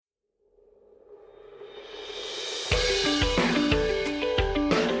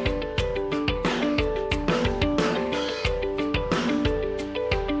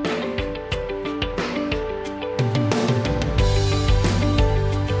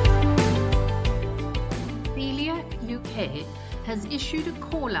UK has issued a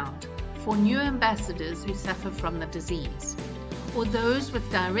call-out for new ambassadors who suffer from the disease, or those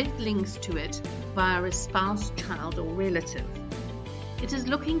with direct links to it via a spouse, child, or relative. It is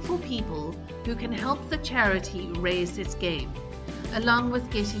looking for people who can help the charity raise its game, along with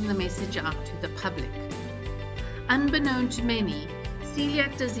getting the message out to the public. Unbeknown to many,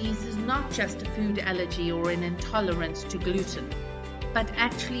 celiac disease is not just a food allergy or an intolerance to gluten, but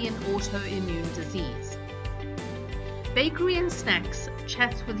actually an autoimmune disease. Bakery and Snacks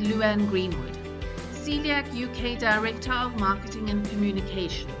chats with Luann Greenwood, Celiac UK Director of Marketing and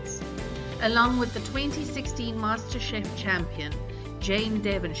Communications, along with the 2016 MasterChef champion Jane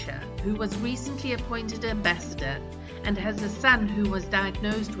Devonshire, who was recently appointed ambassador and has a son who was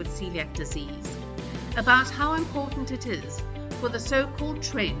diagnosed with celiac disease, about how important it is for the so-called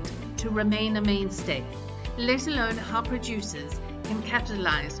trend to remain a mainstay, let alone how producers can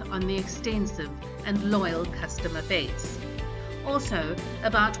capitalize on the extensive and loyal customer base. Also,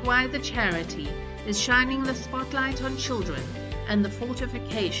 about why the charity is shining the spotlight on children and the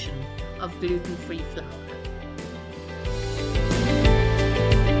fortification of gluten-free flour.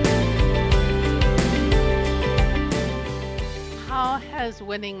 How has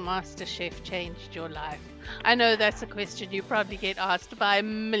winning MasterChef changed your life? I know that's a question you probably get asked by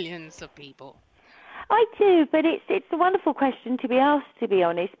millions of people. I do, but it's a wonderful question to be asked, to be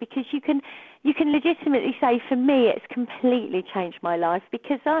honest, because you can legitimately say, for me, it's completely changed my life,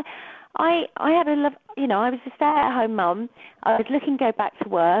 because I had I was a stay-at-home mum. I was looking to go back to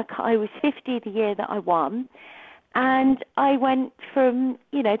work. I was 50 the year that I won, and I went from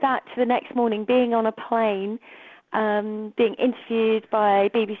that to the next morning being on a plane, being interviewed by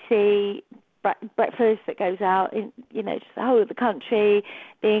BBC breakfast that goes out in just the whole of the country,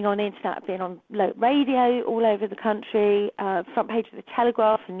 being on internet, being on radio all over the country, front page of the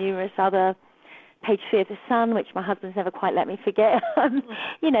Telegraph and numerous other, page 3 of the Sun, which my husband's never quite let me forget. And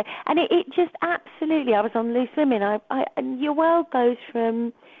it just absolutely, I was on Loose Women. And your world goes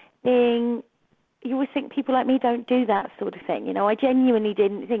from being, you always think people like me don't do that sort of thing. I genuinely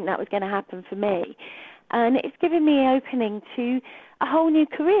didn't think that was going to happen for me. And it's given me an opening to a whole new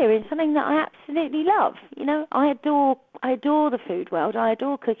career in something that I absolutely love. I adore the food world. I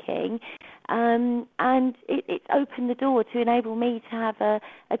adore cooking, and it's opened the door to enable me to have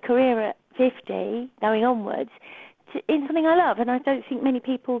a career at 50, going onwards, in something I love. And I don't think many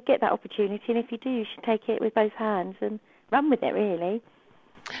people get that opportunity. And if you do, you should take it with both hands and run with it, really.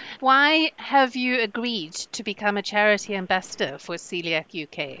 Why have you agreed to become a charity ambassador for Celiac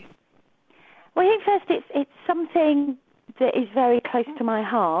UK? Well, I think first it's something that is very close to my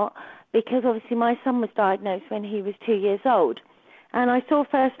heart, because obviously my son was diagnosed when he was 2 years old, and I saw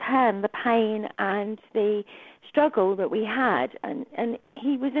firsthand the pain and the struggle that we had, and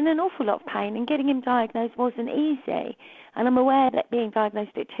he was in an awful lot of pain, and getting him diagnosed wasn't easy. And I'm aware that being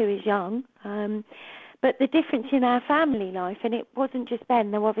diagnosed at 2 is young, but the difference in our family life, and it wasn't just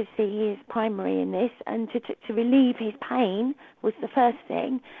Ben, though obviously he is primary in this, and to relieve his pain was the first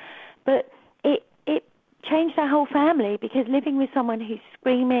thing, but it changed our whole family, because living with someone who's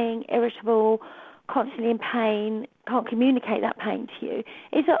screaming, irritable, constantly in pain, can't communicate that pain to you,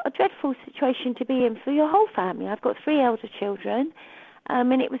 is a dreadful situation to be in for your whole family. I've got 3 elder children,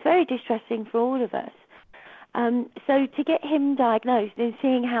 and it was very distressing for all of us. So to get him diagnosed and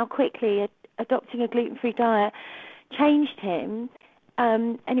seeing how quickly adopting a gluten-free diet changed him,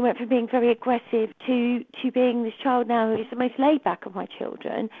 and he went from being very aggressive to being this child now who is the most laid back of my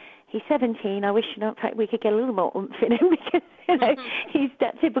children. He's 17. I wish, in fact, we could get a little more oomph in him, because he's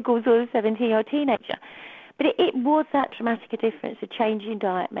that typical sort of 17-year-old teenager. But it was that dramatic a difference a change in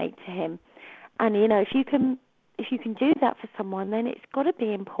diet made to him. And if you can do that for someone, then it's got to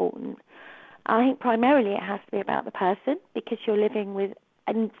be important. I think primarily it has to be about the person, because you're living with,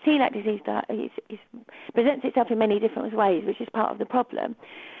 and celiac disease presents itself in many different ways, which is part of the problem.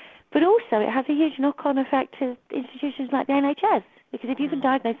 But also it has a huge knock-on effect to institutions like the NHS. Because if you can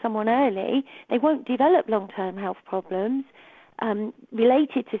diagnose someone early, they won't develop long-term health problems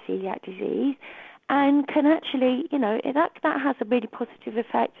related to celiac disease, and can actually, that has a really positive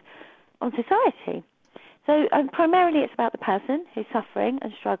effect on society. So primarily it's about the person who's suffering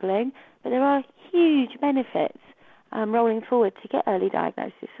and struggling, but there are huge benefits rolling forward to get early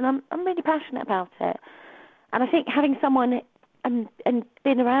diagnosis, and I'm really passionate about it. And I think having someone and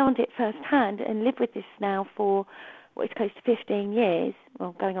been around it firsthand and lived with this now for what is close to 15 years,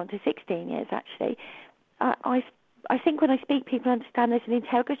 well, going on to 16 years actually, I think when I speak, people understand there's an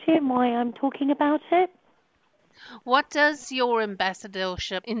integrity in why I'm talking about it. What does your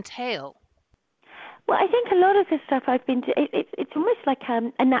ambassadorship entail? Well, I think a lot of the stuff I've been doing, it's almost like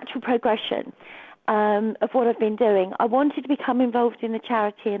a natural progression. of what I've been doing. I wanted to become involved in the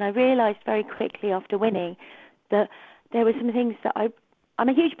charity, and I realised very quickly after winning that there were some things that I'm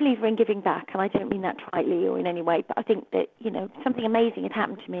a huge believer in giving back, and I don't mean that tritely or in any way, but I think that, something amazing had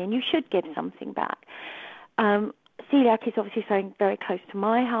happened to me, and you should give something back. Celiac is obviously something very close to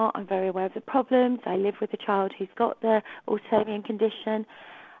my heart. I'm very aware of the problems. I live with a child who's got the autoimmune condition,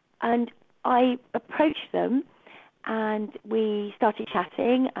 and I approached them, and we started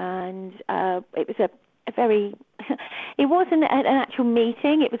chatting, and it was a very it wasn't an actual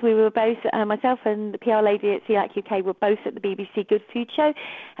meeting. It was, we were both, myself and the PR lady at Celiac UK were both at the BBC Good Food Show,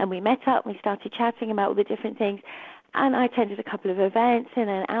 and we met up, we started chatting about all the different things, and I attended a couple of events, and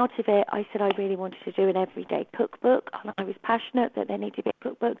then out of it I said I really wanted to do an everyday cookbook, and I was passionate that there needed to be a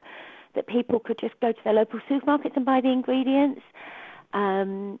cookbook that people could just go to their local supermarkets and buy the ingredients,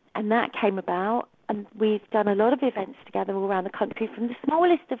 and that came about. And we've done a lot of events together all around the country, from the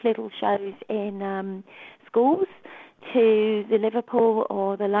smallest of little shows in schools to the Liverpool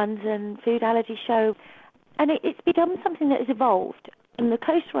or the London food allergy show. And it's become something that has evolved. And the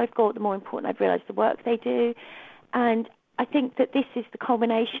closer I've got, the more important I've realised the work they do. And I think that this is the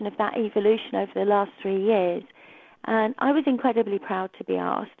culmination of that evolution over the last 3 years. And I was incredibly proud to be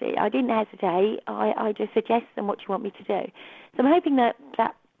asked. I didn't hesitate. I just said, yes, and what do you want me to do? So I'm hoping that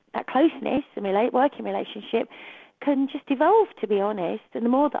closeness and working relationship can just evolve, to be honest, and the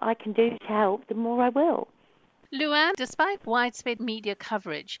more that I can do to help, the more I will. Luann, despite widespread media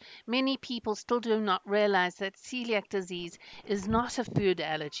coverage, many people still do not realize that celiac disease is not a food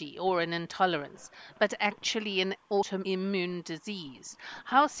allergy or an intolerance, but actually an autoimmune disease.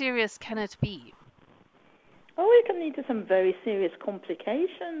 How serious can it be? Oh, it can lead to some very serious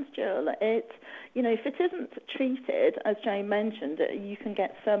complications, Jill. If it isn't treated, as Jane mentioned, you can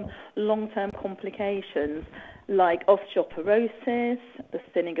get some long-term complications like osteoporosis, the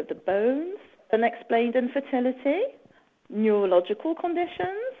thinning of the bones, unexplained infertility, neurological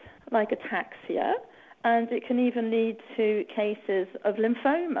conditions like ataxia, and it can even lead to cases of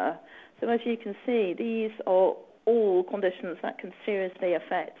lymphoma. So as you can see, these are all conditions that can seriously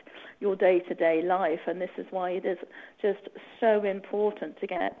affect your day-to-day life, and this is why it is just so important to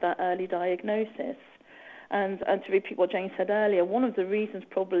get that early diagnosis. And to repeat what Jane said earlier, one of the reasons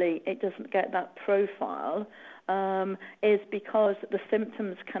probably it doesn't get that profile is because the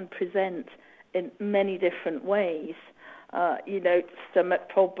symptoms can present in many different ways. Stomach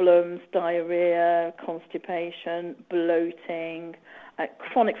problems, diarrhea, constipation, bloating,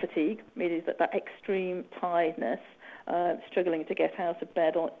 chronic fatigue, meaning that extreme tiredness, struggling to get out of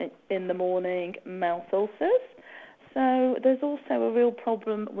bed in the morning, mouth ulcers. So there's also a real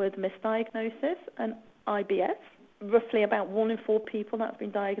problem with misdiagnosis and IBS. Roughly about 1 in 4 people that have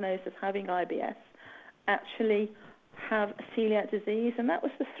been diagnosed as having IBS actually have celiac disease, and that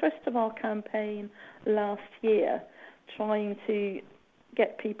was the thrust of our campaign last year, trying to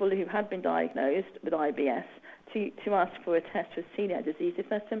get people who had been diagnosed with IBS to ask for a test for celiac disease if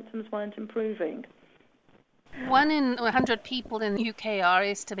their symptoms weren't improving. 1 in 100 people in the UK are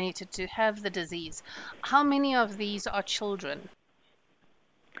estimated to have the disease. How many of these are children?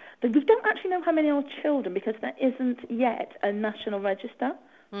 We don't actually know how many are children because there isn't yet a national register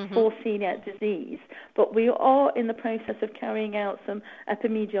for celiac disease, but we are in the process of carrying out some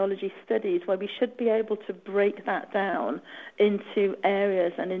epidemiology studies where we should be able to break that down into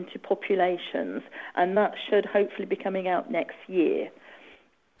areas and into populations, and that should hopefully be coming out next year.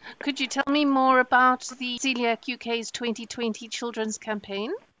 Could you tell me more about the Celiac UK's 2020 children's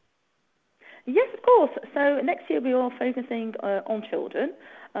campaign? Yes, of course. So next year we are focusing on children.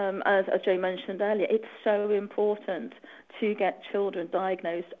 As Jay mentioned earlier, it's so important to get children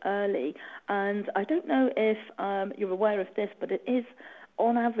diagnosed early. And I don't know if you're aware of this, but it is,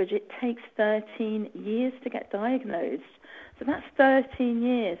 on average, it takes 13 years to get diagnosed. So that's 13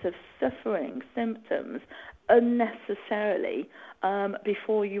 years of suffering symptoms unnecessarily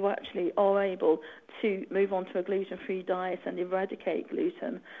before you actually are able to move on to a gluten-free diet and eradicate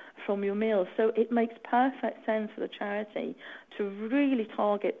gluten from your meals. So it makes perfect sense for the charity to really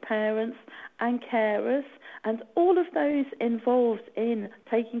target parents and carers and all of those involved in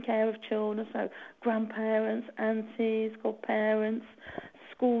taking care of children, so grandparents, aunties, godparents,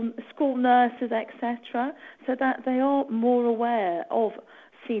 school nurses, etc., so that they are more aware of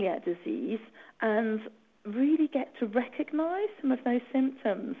celiac disease and really get to recognise some of those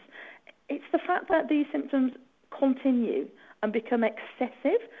symptoms. It's the fact that these symptoms continue and become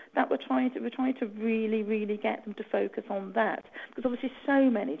excessive that we're trying to really, really get them to focus on that, because obviously so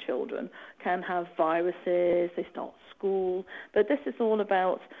many children can have viruses, they start school, but this is all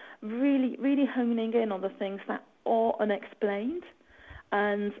about really, really honing in on the things that are unexplained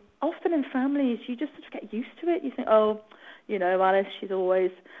And often in families, you just sort of get used to it. You think, oh, Alice, she's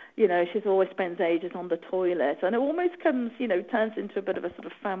always spends ages on the toilet, and it almost turns into a bit of a sort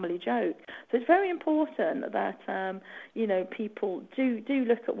of family joke. So it's very important that people do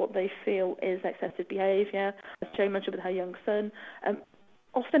look at what they feel is excessive behaviour. As Jo mentioned with her young son,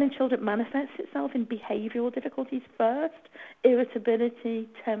 often in children it manifests itself in behavioural difficulties first, irritability,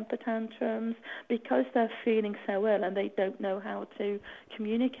 temper tantrums, because they're feeling so ill and they don't know how to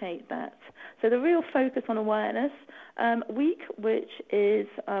communicate that. So the real focus on awareness week, which is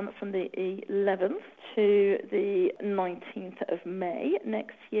from the 11th to the 19th of May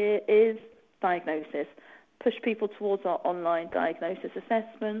next year, is diagnosis. Push people towards our online diagnosis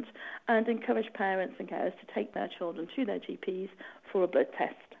assessment and encourage parents and carers to take their children to their GPs for a blood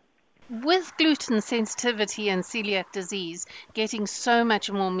test. With gluten sensitivity and celiac disease getting so much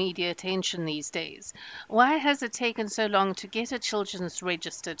more media attention these days, why has it taken so long to get a children's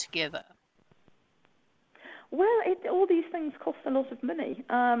register together? Well, all these things cost a lot of money,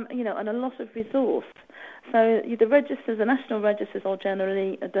 and a lot of resource. So the national registers are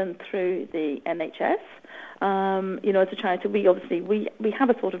generally done through the NHS. As a charity, we have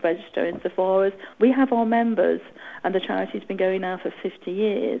a sort of register insofar as we have our members, and the charity's been going now for 50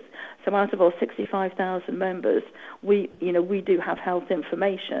 years. So out of our 65,000 members, we do have health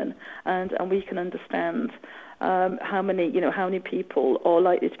information, and we can understand how many people are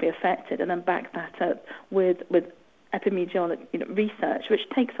likely to be affected, and then back that up with epidemiologic research, which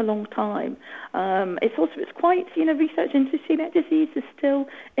takes a long time. It's quite research into celiac disease is still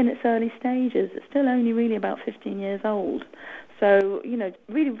in its early stages. It's still only really about 15 years old. So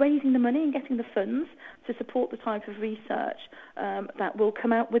really raising the money and getting the funds to support the type of research that will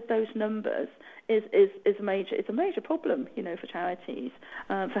come out with those numbers is a major problem for charities,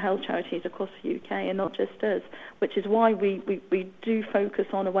 for health charities across the UK, and not just us, which is why we do focus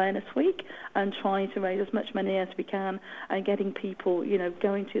on Awareness Week and trying to raise as much money as we can and getting people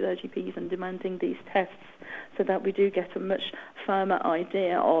going to their GPs and demanding these tests, so that we do get a much firmer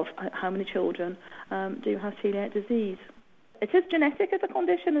idea of how many children do have celiac disease. It is genetic as a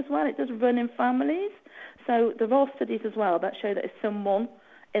condition as well. It does run in families. So there are studies as well that show that if someone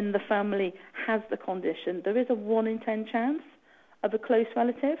in the family has the condition, there is a 1 in 10 chance of a close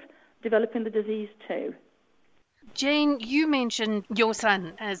relative developing the disease too. Jane, you mentioned your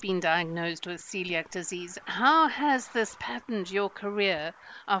son has been diagnosed with celiac disease. How has this patterned your career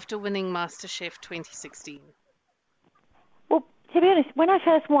after winning MasterChef 2016? Well, to be honest, when I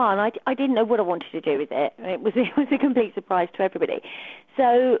first won, I didn't know what I wanted to do with it. It was a complete surprise to everybody.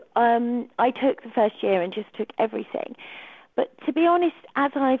 So I took the first year and just took everything. But to be honest,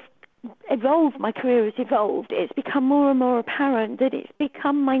 as I've evolved, my career has evolved, it's become more and more apparent that it's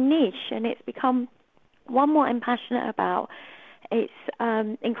become my niche, and it's become one what I'm passionate about. It's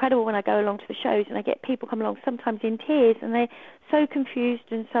incredible when I go along to the shows and I get people come along sometimes in tears, and they're so confused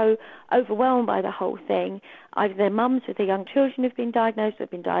and so overwhelmed by the whole thing. Either their mums with their young children have been diagnosed, or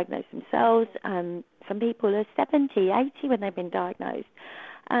have been diagnosed themselves. Some people are 70, 80 when they've been diagnosed.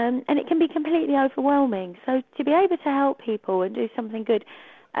 And it can be completely overwhelming. So to be able to help people and do something good,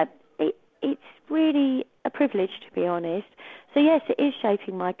 it's really a privilege, to be honest. So yes, it is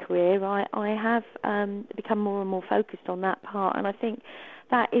shaping my career. I have become more and more focused on that part, and I think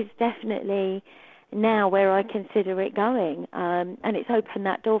that is definitely now where I consider it going. And it's opened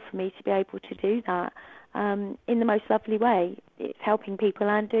that door for me to be able to do that in the most lovely way. It's helping people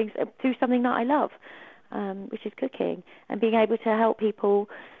and do something that I love, which is cooking, and being able to help people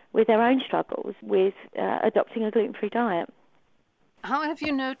with their own struggles with adopting a gluten-free diet. How have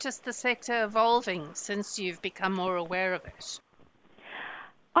you noticed the sector evolving since you've become more aware of it?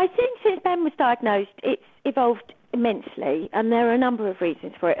 I think since Ben was diagnosed, it's evolved immensely, and there are a number of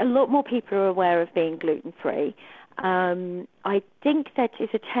reasons for it. A lot more people are aware of being gluten-free. I think there is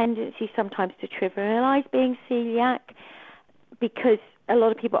a tendency sometimes to trivialise being celiac, because a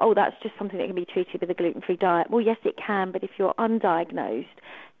lot of people, that's just something that can be treated with a gluten-free diet. Well, yes, it can, but if you're undiagnosed,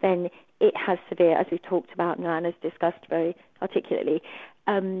 then it has severe, as we've talked about and Anna's discussed very articulately,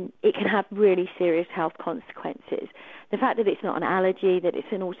 it can have really serious health consequences. The fact that it's not an allergy, that it's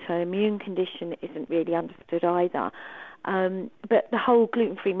an autoimmune condition, isn't really understood either. But the whole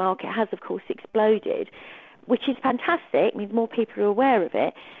gluten-free market has, of course, exploded, which is fantastic. It means more people are aware of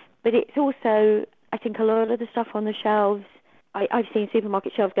it. But it's also, I think, a lot of the stuff on the shelves, I've seen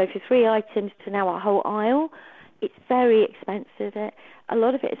supermarket shelves go from 3 items to now a whole aisle. It's very expensive. A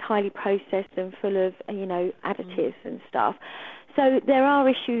lot of it is highly processed and full of, additives and stuff. So there are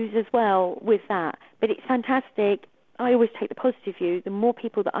issues as well with that. But it's fantastic. I always take the positive view. The more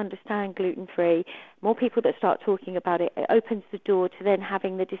people that understand gluten-free, more people that start talking about it, it opens the door to then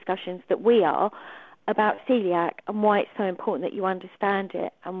having the discussions that we are about celiac and why it's so important that you understand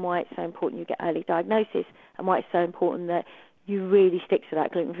it and why it's so important you get early diagnosis and why it's so important that you really stick to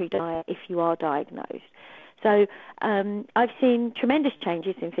that gluten-free diet if you are diagnosed. So I've seen tremendous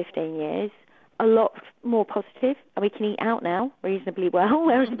changes in 15 years, a lot more positive, and we can eat out now reasonably well,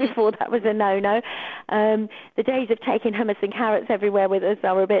 whereas before that was a no-no. The days of taking hummus and carrots everywhere with us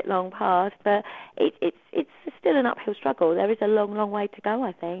are a bit long past, but it's still an uphill struggle. There is a long, long way to go,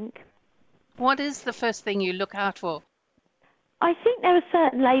 I think. What is the first thing you look out for? I think there are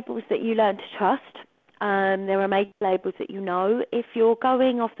certain labels that you learn to trust. There are major labels that you know. If you're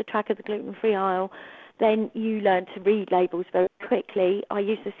going off the track of the gluten-free aisle, then you learn to read labels very quickly. I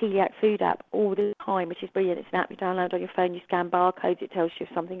use the Celiac Food app all the time, which is brilliant. It's an app you download on your phone, you scan barcodes, it tells you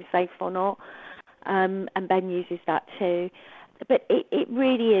if something's safe or not. And Ben uses that too. But it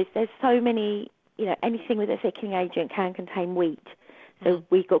really is. There's so many, anything with a thickening agent can contain wheat. So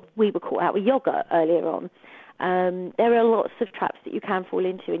we were caught out with yogurt earlier on. There are lots of traps that you can fall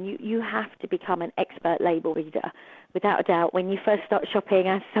into, and you have to become an expert label reader. Without a doubt, when you first start shopping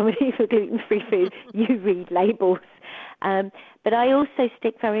as somebody for gluten-free food, you read labels. But I also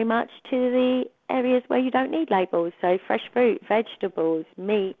stick very much to the areas where you don't need labels. So fresh fruit, vegetables,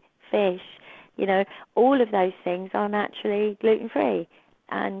 meat, fish, all of those things are naturally gluten-free.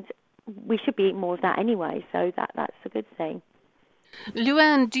 And we should be eating more of that anyway, so that's a good thing.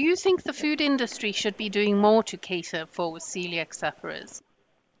 Luann, do you think the food industry should be doing more to cater for celiac sufferers?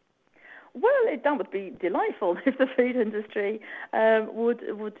 Well, that would be delightful if the food industry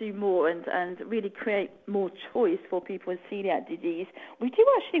would do more and really create more choice for people with celiac disease. We do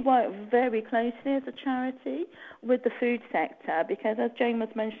actually work very closely as a charity with the food sector because, as Jane was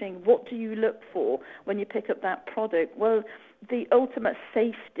mentioning, what do you look for when you pick up that product? Well, the ultimate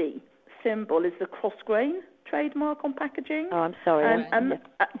safety symbol is the cross-grain trademark on packaging. Oh, I'm sorry. And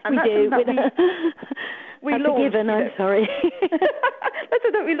we do. We launched. I'm sorry. That's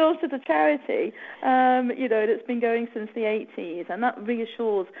something that we launched as a charity. And it's been going since the 80s, and that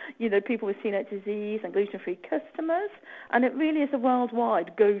reassures people with celiac disease and gluten-free customers. And it really is a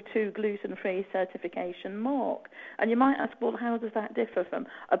worldwide go-to gluten-free certification mark. And you might ask, well, how does that differ from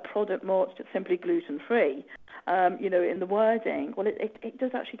a product marked that's simply gluten-free? In the wording, well, it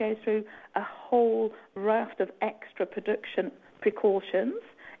does actually go through a whole raft of extra production precautions.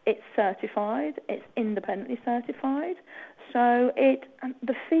 It's certified. It's independently certified. So and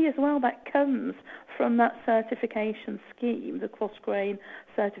the fee as well that comes from that certification scheme, the cross-grain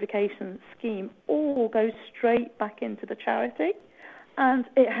certification scheme, all goes straight back into the charity. And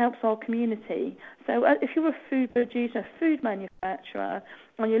it helps our community. So if you're a food producer, food manufacturer,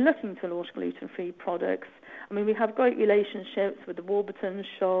 and you're looking to launch gluten-free products, we have great relationships with the Warburtons,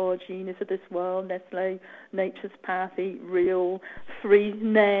 Shaw, Genius of this world, Nestle, Nature's Path, Eat Real, Free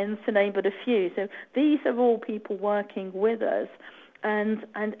Nairns, to name but a few. So these are all people working with us, and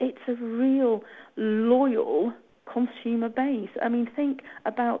it's a real loyal consumer base. Think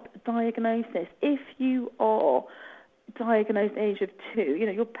about diagnosis. If you are diagnosed age of 2,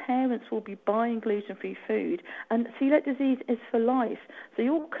 your parents will be buying gluten-free food, and celiac disease is for life. So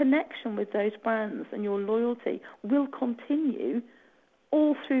your connection with those brands and your loyalty will continue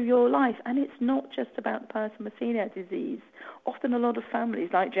all through your life. And it's not just about the person with celiac disease. Often a lot of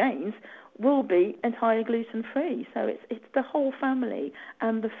families, like Jane's, will be entirely gluten-free. So it's the whole family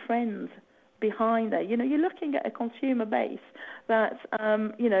and the friends behind there. You're looking at a consumer base that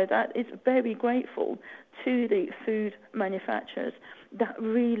is very grateful to the food manufacturers,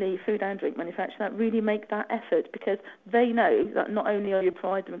 food and drink manufacturers, that really make that effort, because they know that not only are you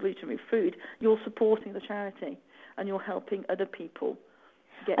providing them gluten-free food, you're supporting the charity and you're helping other people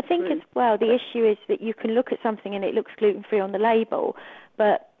get I think through. As well, the issue is that you can look at something and it looks gluten-free on the label,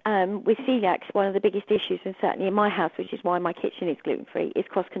 but with celiac, one of the biggest issues, and certainly in my house, which is why my kitchen is gluten-free, is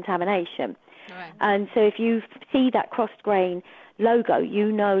cross-contamination. Right. And so if you see that cross-grain logo,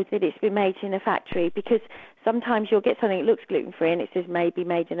 you know that it's been made in a factory, because sometimes you'll get something that looks gluten-free and it says maybe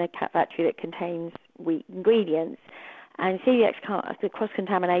made in a factory that contains wheat ingredients. And celiac, the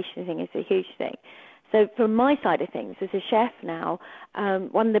cross-contamination thing is a huge thing. So from my side of things, as a chef now,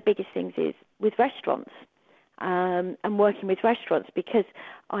 one of the biggest things is with restaurants. And working with restaurants, because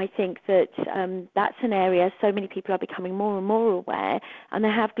I think that that's an area so many people are becoming more and more aware, and they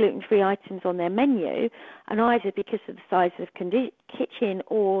have gluten-free items on their menu, and either because of the size of kitchen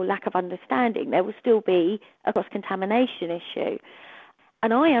or lack of understanding, there will still be a cross-contamination issue.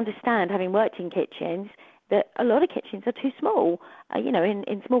 And I understand, having worked in kitchens, that a lot of kitchens are too small.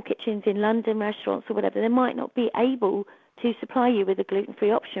 In small kitchens in London, restaurants or whatever, they might not be able to supply you with a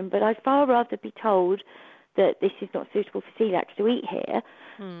gluten-free option. But I'd far rather be told that this is not suitable for celiacs to eat here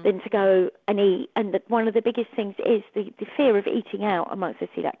than to go and eat. And that one of the biggest things is the fear of eating out amongst the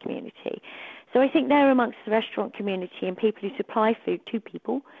celiac community. So I think there amongst the restaurant community and people who supply food to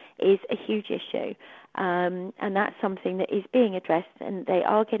people is a huge issue. And that's something that is being addressed, and they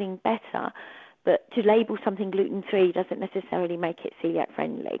are getting better. But to label something gluten-free doesn't necessarily make it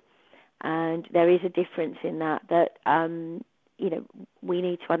celiac-friendly. And there is a difference in that we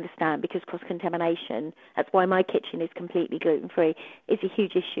need to understand, because cross-contamination, that's why my kitchen is completely gluten-free, is a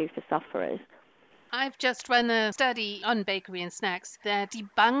huge issue for sufferers. I've just run a study on bakery and snacks that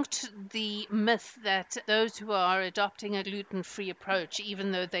debunked the myth that those who are adopting a gluten-free approach,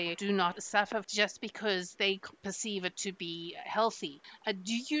 even though they do not suffer, just because they perceive it to be healthy.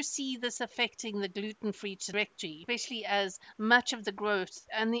 Do you see this affecting the gluten-free trajectory, especially as much of the growth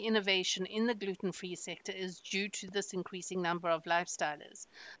and the innovation in the gluten-free sector is due to this increasing number of lifestylers?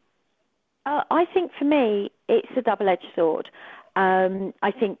 I think for me, it's a double-edged sword.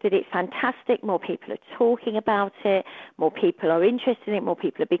 I think that it's fantastic. More people are talking about it. More people are interested in it. More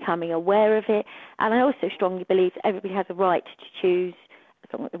people are becoming aware of it. And I also strongly believe everybody has a right to choose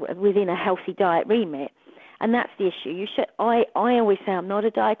within a healthy diet remit. And that's the issue. I always say I'm not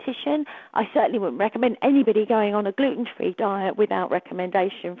a dietitian. I certainly wouldn't recommend anybody going on a gluten-free diet without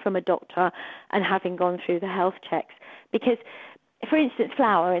recommendation from a doctor and having gone through the health checks. Because, for instance,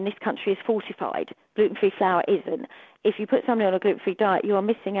 flour in this country is fortified. Gluten-free flour isn't. If you put somebody on a gluten-free diet, you are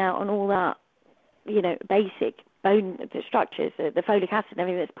missing out on all that, basic bone structures, the folic acid and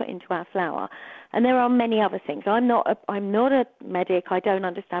everything that's put into our flour. And there are many other things. I'm not a medic. I don't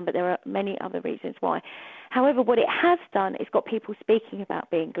understand, but there are many other reasons why. However, what it has done is got people speaking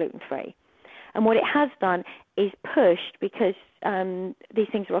about being gluten-free. And what it has done is pushed, because these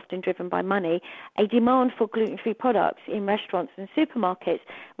things are often driven by money, a demand for gluten-free products in restaurants and supermarkets,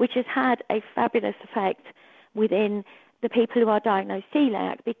 which has had a fabulous effect within the people who are diagnosed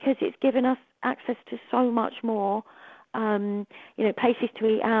celiac, because it's given us access to so much more, places to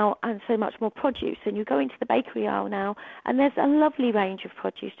eat out and so much more produce. And you go into the bakery aisle now, and there's a lovely range of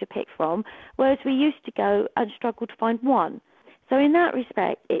produce to pick from, whereas we used to go and struggle to find one. So in that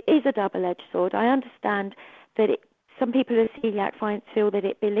respect, it is a double-edged sword. I understand that some people who are celiac feel that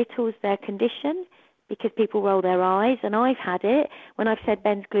it belittles their condition, because people roll their eyes, and I've had it. When I've said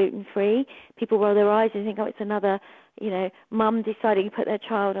Ben's gluten-free, people roll their eyes and think, it's another, mum deciding to put their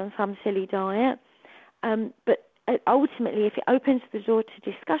child on some silly diet. But ultimately, if it opens the door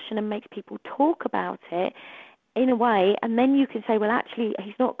to discussion and makes people talk about it in a way, and then you can say, well, actually,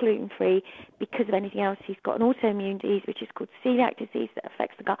 he's not gluten-free because of anything else. He's got an autoimmune disease, which is called celiac disease, that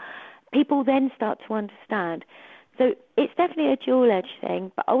affects the gut. People then start to understand. So it's definitely a dual-edged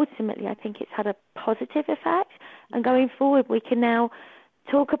thing, but ultimately I think it's had a positive effect. And going forward, we can now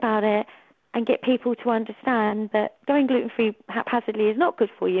talk about it and get people to understand that going gluten-free haphazardly is not good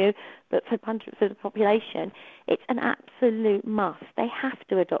for you, but for hundreds of the population, it's an absolute must. They have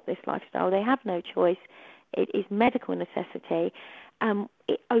to adopt this lifestyle. They have no choice. It is medical necessity.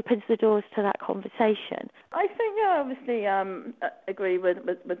 It opens the doors to that conversation. I think I obviously agree with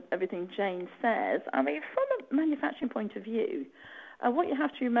everything Jane says. I mean, from a manufacturing point of view, what you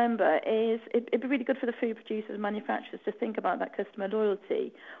have to remember is it'd be really good for the food producers and manufacturers to think about that customer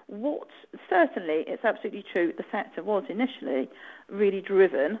loyalty. Certainly, it's absolutely true, the sector was initially really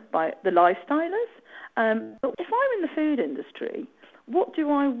driven by the lifestylers. But if I'm in the food industry, what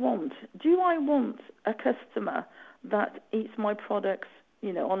do I want? Do I want a customer that eats my products,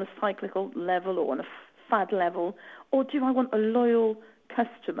 on a cyclical level or on a fad level, or do I want a loyal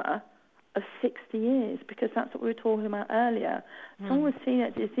customer of 60 years? Because that's what we were talking about earlier. Someone with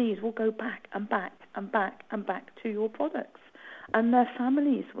celiac disease will go back and back and back and back to your products, and their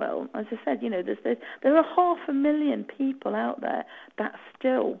families will. As I said, there are 500,000 people out there that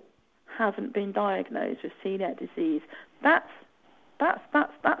still haven't been diagnosed with celiac disease. That's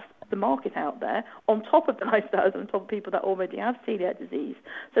the market out there, on top of the lifestyles, on top of people that already have celiac disease.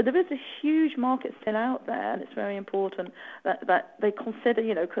 So there is a huge market still out there, and it's very important that they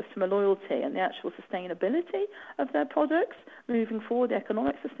consider, customer loyalty and the actual sustainability of their products moving forward, the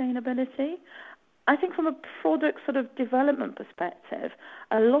economic sustainability. I think from a product sort of development perspective,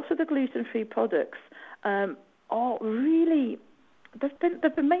 a lot of the gluten-free products are really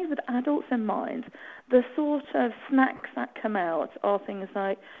they've been made with adults in mind. The sort of snacks that come out are things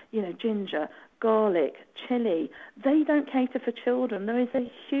like, ginger, garlic, chili. They don't cater for children. There is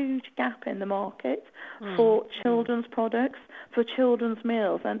a huge gap in the market for children's products, for children's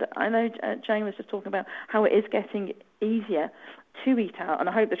meals. And I know Jane was just talking about how it is getting easier to eat out, and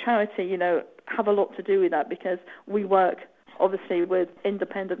I hope the charity, have a lot to do with that, because we work obviously with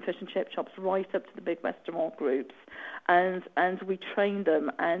independent fish and chip shops right up to the big restaurant groups, and we train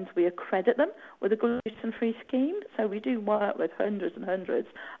them and we accredit them with a gluten-free scheme. So we do work with hundreds and hundreds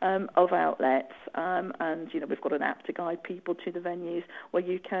of outlets, and we've got an app to guide people to the venues where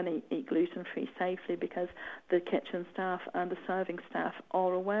you can eat gluten-free safely, because the kitchen staff and the serving staff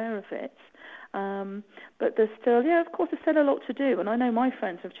are aware of it. But there's still, of course, there's still a lot to do. And I know my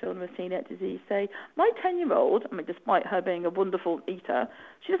friends with children with celiac disease say, my 10-year-old, despite her being a wonderful eater,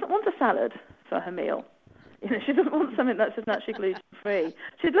 she doesn't want a salad for her meal. She doesn't want something that's just naturally gluten-free.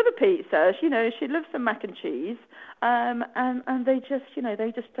 She'd love a pizza, she'd love some mac and cheese, and they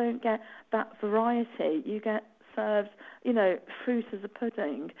just don't get that variety. You get served, fruit as a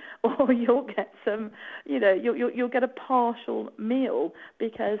pudding, or you'll get some, you'll get a partial meal,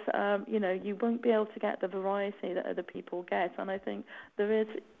 because you won't be able to get the variety that other people get. And I think there is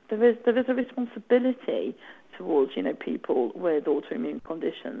a responsibility towards people with autoimmune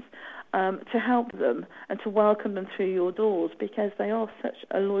conditions to help them and to welcome them through your doors, because they are such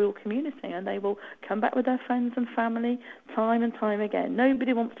a loyal community and they will come back with their friends and family time and time again.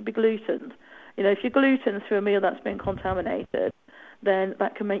 Nobody wants to be glutened. If you're gluten through a meal that's been contaminated, then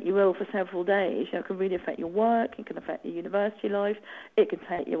that can make you ill for several days. It can really affect your work, it can affect your university life, it can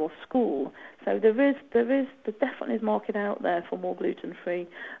take you off school. So there definitely is market out there for more gluten-free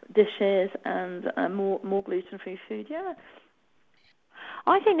dishes and more gluten-free food, yeah.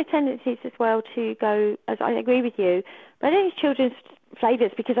 I think the tendency is as well to go, as I agree with you, but I think it's children's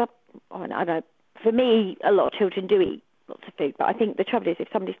flavours, because I know, for me, a lot of children do eat lots of food, but I think the trouble is, if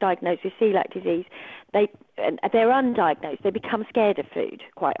somebody's diagnosed with celiac disease, they're undiagnosed, they become scared of food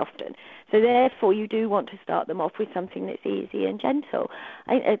quite often. So therefore, you do want to start them off with something that's easy and gentle.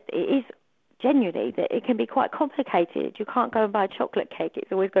 It is genuinely that it can be quite complicated. You can't go and buy a chocolate cake;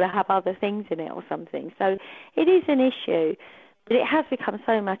 it's always got to have other things in it or something. So it is an issue, but it has become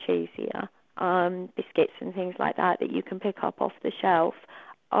so much easier. Biscuits and things like that you can pick up off the shelf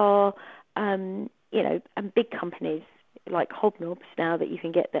are, and big companies like Hobnobs now that you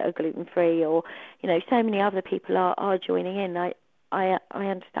can get that are gluten-free, or so many other people are joining in. I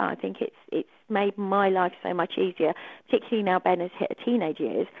understand. I think it's made my life so much easier, particularly now Ben has hit teenage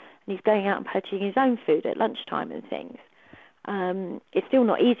years and he's going out and purchasing his own food at lunchtime and things. It's still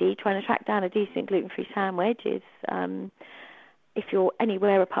not easy trying to track down a decent gluten-free sandwich. If you're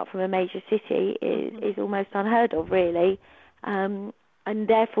anywhere apart from a major city, is almost unheard of, really. And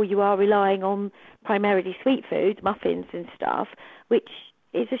therefore you are relying on primarily sweet foods, muffins and stuff, which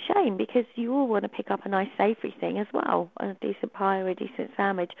is a shame, because you all want to pick up a nice savoury thing as well, a decent pie or a decent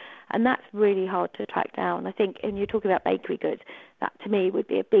sandwich, and that's really hard to track down. I think, and you're talking about bakery goods, that to me would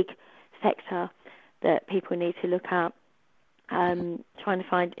be a big sector that people need to look at. Trying to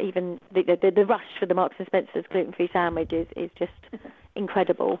find even the rush for the Marks and Spencer's gluten-free sandwiches is just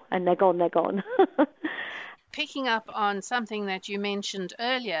incredible, and they're gone. Picking up on something that you mentioned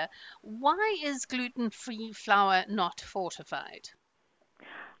earlier, why is gluten-free flour not fortified?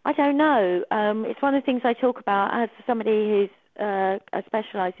 I don't know. It's one of the things I talk about as somebody who's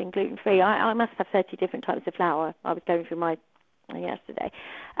specialised in gluten-free. I must have 30 different types of flour. I was going through my yesterday.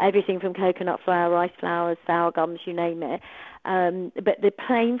 Everything from coconut flour, rice flours, sour gums, you name it. But the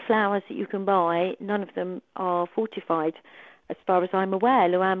plain flours that you can buy, none of them are fortified, as far as I'm aware.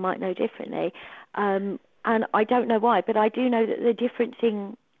 Luann might know differently. And I don't know why, but I do know that the difference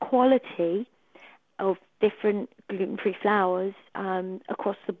in quality of different gluten-free flours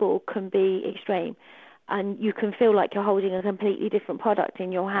across the board can be extreme. And you can feel like you're holding a completely different product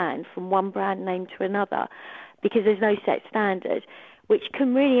in your hand from one brand name to another, because there's no set standard, which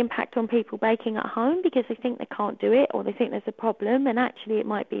can really impact on people baking at home, because they think they can't do it or they think there's a problem, and actually it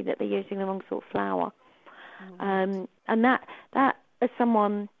might be that they're using the wrong sort of flour. And that as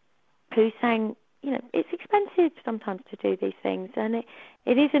someone who's saying, it's expensive sometimes to do these things, and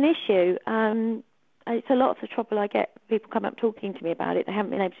it is an issue. It's a lot of the trouble I get. People come up talking to me about it. They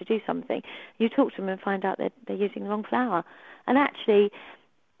haven't been able to do something. You talk to them and find out that they're using the wrong flour. And actually,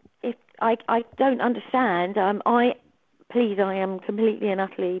 if I don't understand, I am completely and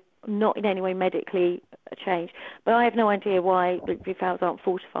utterly not in any way medically changed, but I have no idea why gluten-free flours aren't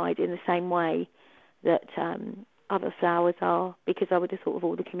fortified in the same way that other flours are, because I would have thought of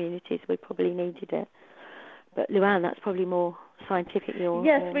all the communities we probably needed it. But Luann, that's probably more scientifically?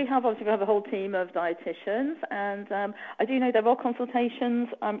 Yes, we have a whole team of dietitians, and I do know there are consultations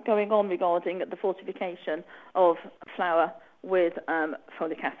going on regarding the fortification of flour with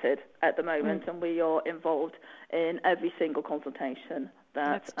folic acid at the moment, and we are involved in every single consultation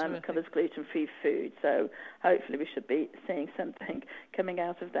that covers gluten-free food. So hopefully we should be seeing something coming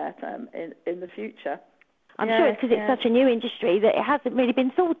out of that in the future. I'm sure it's because it's such a new industry that it hasn't really been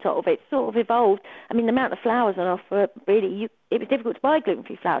thought of. It's sort of evolved. I mean, the amount of flours on offer, really, it was difficult to buy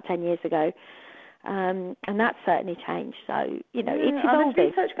gluten-free flour 10 years ago. And that's certainly changed. So, it's evolving. And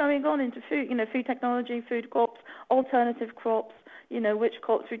there's research going on into food, food technology, food crops, alternative crops, which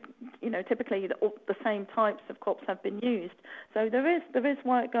crops, typically the same types of crops have been used. So there is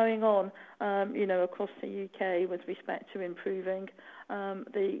work going on, across the UK with respect to improving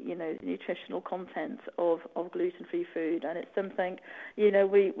the nutritional content of gluten-free food. And it's something,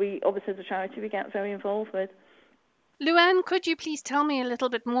 we obviously as a charity, we get very involved with. Luann, could you please tell me a little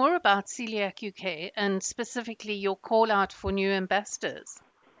bit more about Celiac UK and specifically your call out for new ambassadors?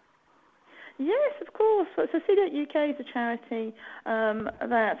 Yes, of course. So Celiac UK is a charity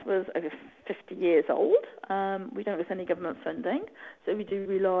that was over 50 years old. We don't receive any government funding, so we do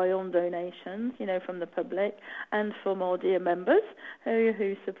rely on donations, from the public and from our dear members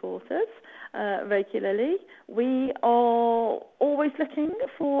who support us regularly. We are always looking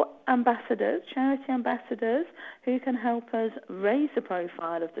for ambassadors, charity ambassadors, who can help us raise the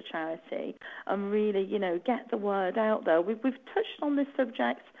profile of the charity and really, get the word out there. We've touched on this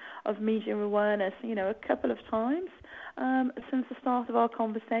subject of media awareness, a couple of times since the start of our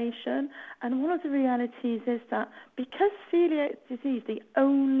conversation. And one of the realities is that because celiac disease, the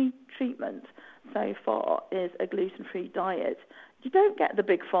only treatment so far is a gluten-free diet, you don't get the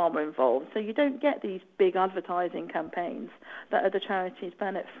big pharma involved, so you don't get these big advertising campaigns that other charities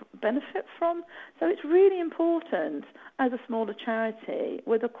benefit from. So it's really important as a smaller charity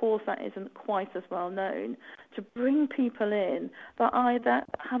with a cause that isn't quite as well known to bring people in that either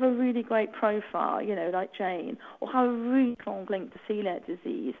have a really great profile, like Jane, or have a really strong link to celiac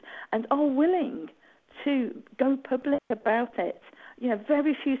disease and are willing to go public about it.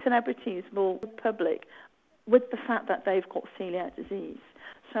 Very few celebrities will go public with the fact that they've got celiac disease.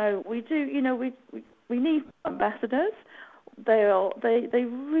 So we do, we need ambassadors. They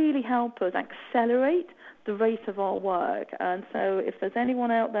really help us accelerate the rate of our work. And so if there's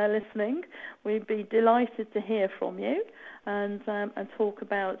anyone out there listening, we'd be delighted to hear from you and talk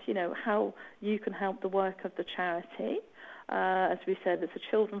about, how you can help the work of the charity. As we said, it's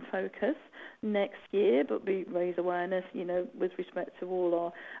a children focus next year, but we raise awareness, with respect to all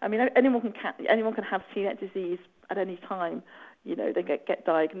our. I mean, anyone can have celiac disease at any time. They get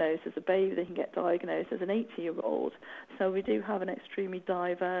diagnosed as a baby, they can get diagnosed as an 80-year-old. So we do have an extremely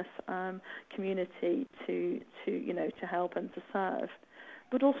diverse community to help and to serve.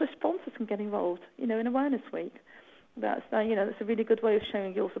 But also sponsors can get involved, in Awareness Week. That's that's a really good way of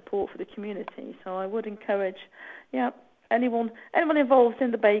showing your support for the community. So I would encourage, anyone involved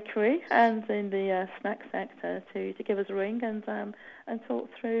in the bakery and in the snack sector to give us a ring and talk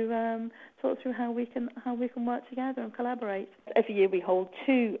through how we can work together and collaborate. Every year we hold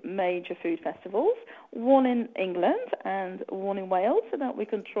two major food festivals, one in England and one in Wales, so that we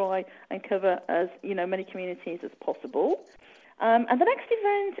can try and cover as many communities as possible. And the next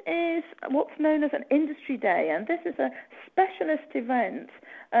event is what's known as an industry day, and this is a specialist event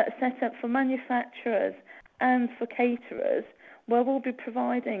set up for manufacturers and for caterers, where we'll be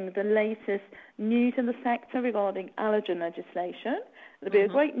providing the latest news in the sector regarding allergen legislation. There'll be a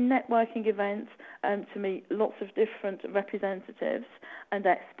great networking event to meet lots of different representatives and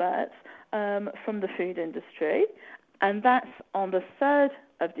experts from the food industry. And that's on the 3rd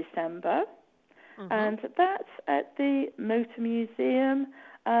of December. And that's at the Motor Museum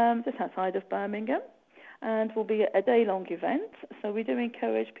just outside of Birmingham. And will be a day-long event. So we do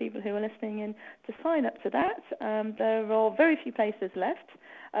encourage people who are listening in to sign up to that. There are very few places left,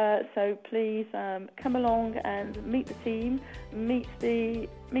 so please come along and meet the team, meet the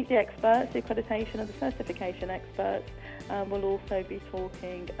experts, the accreditation and the certification experts. We'll also be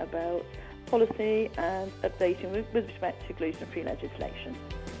talking about policy and updating with respect to gluten-free legislation.